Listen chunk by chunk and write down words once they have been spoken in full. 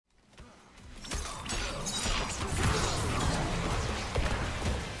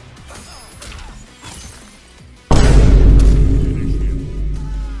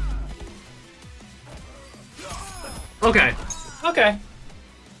Okay. Okay.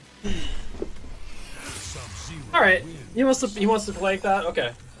 All right. He wants to play like that. Okay.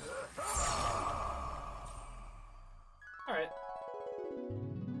 All right.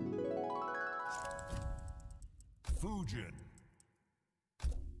 Fujin.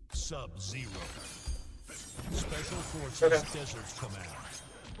 Sub-Zero. Special Forces Desert Command.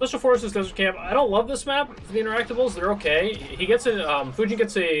 Special Forces Desert Camp. I don't love this map for the interactables. They're okay. He gets a Fujin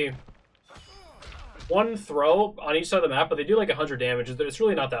gets a one throw on each side of the map, but they do like 100 damage. It's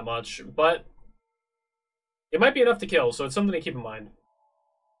really not that much, but it might be enough to kill, so it's something to keep in mind.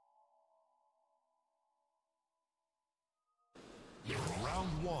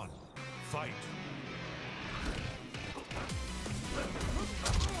 Round 1. Fight.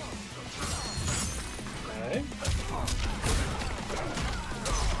 Okay.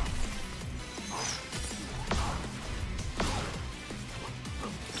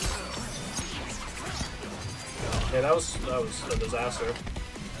 Yeah, that was a disaster.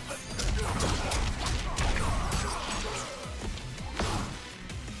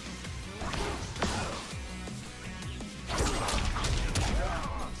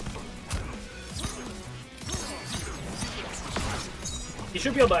 He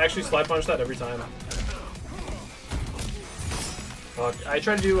should be able to actually slide punch that every time. Fuck. I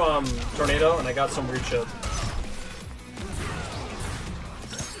tried to do tornado and I got some weird shit.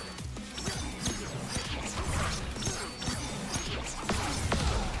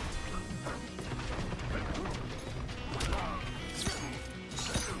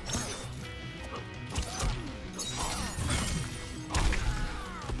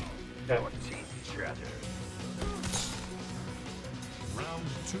 Okay. Round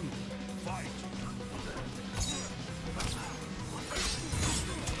 2. Fight.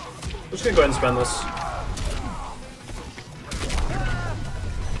 I'm just gonna go ahead and spend this.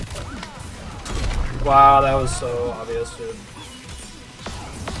 Wow, that was so obvious, dude.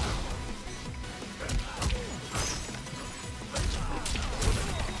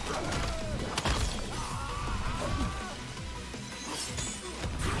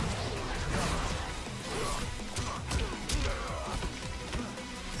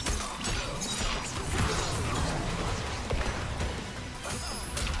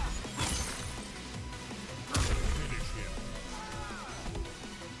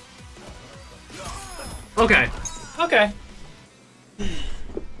 Okay. Okay.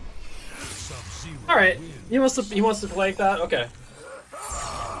 All right. He wants to play like that. Okay.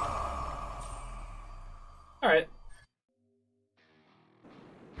 All right.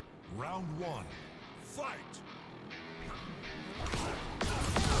 Round 1. Fight.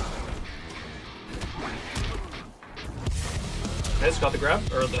 I just got the grab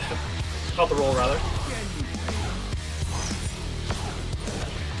or got the roll rather.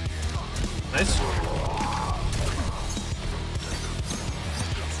 Nice.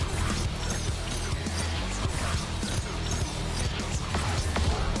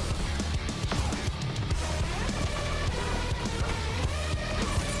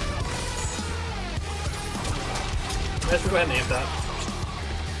 Let's go ahead and amp that.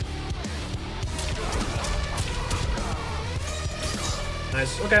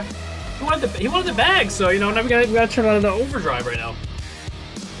 Nice. Okay. He wanted the bag, so you know now we gotta turn on the overdrive right now.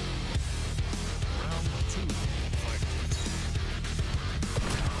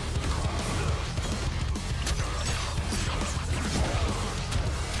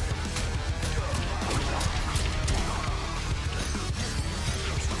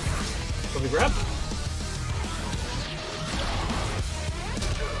 So we grab.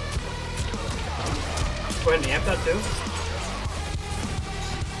 Go ahead and amp that too.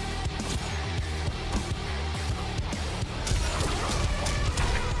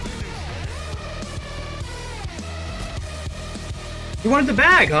 He wanted the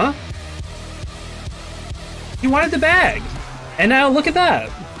bag, huh? He wanted the bag. And now look at that.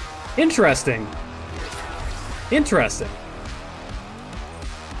 Interesting. Interesting.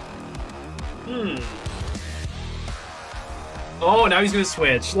 Oh, now he's gonna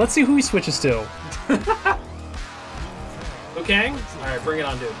switch. Let's see who he switches to. Okay? Alright, bring it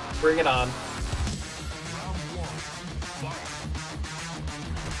on, dude. Bring it on.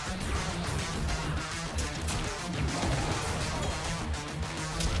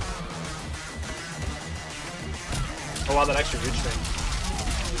 Oh wow, that extra reach thing.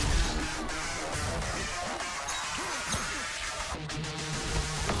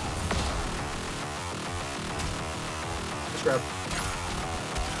 Let's grab.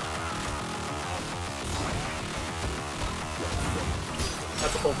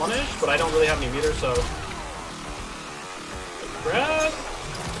 That's a full punish, but I don't really have any meter, so... Grab!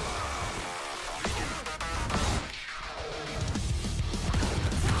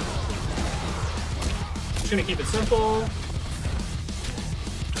 just gonna keep it simple.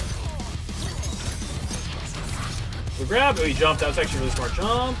 We grab. Oh, he jumped. That was actually a really smart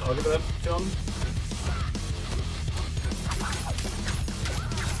jump. I'll give that to him.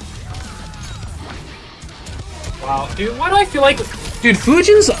 Wow, dude, why do I feel like... Dude,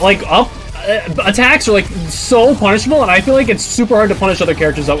 Fujin's, like, up attacks are, like, so punishable, and I feel like it's super hard to punish other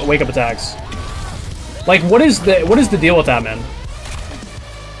characters' wake-up attacks. Like, what is the deal with that, man?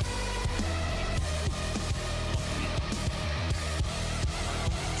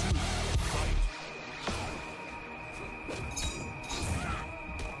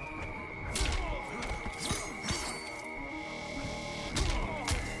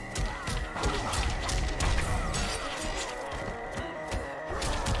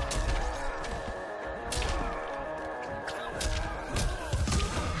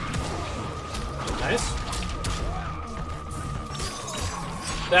 Nice.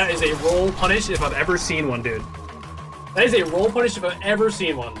 That is a roll punish if I've ever seen one, dude. That is a roll punish if I've ever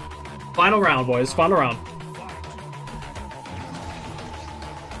seen one. Final round, boys. Final round.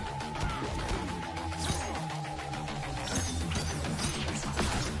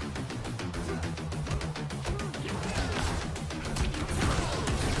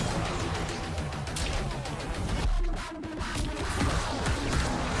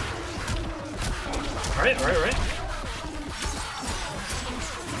 Alright, alright, alright.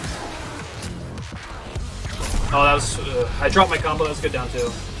 Oh, that was... I dropped my combo, that was good down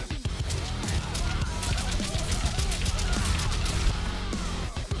too.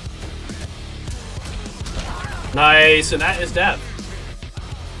 Nice, and that is death.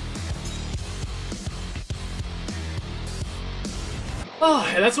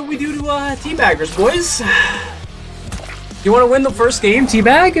 Oh, and that's what we do to teabaggers, boys. You want to win the first game,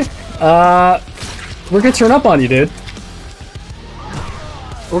 teabag? We're gonna turn up on you, dude.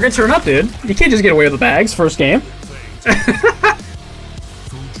 We're gonna turn up, dude. You can't just get away with the bags first game.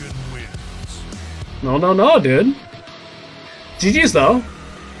 No, no, no, dude. GG's, though.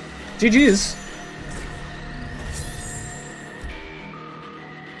 GG's.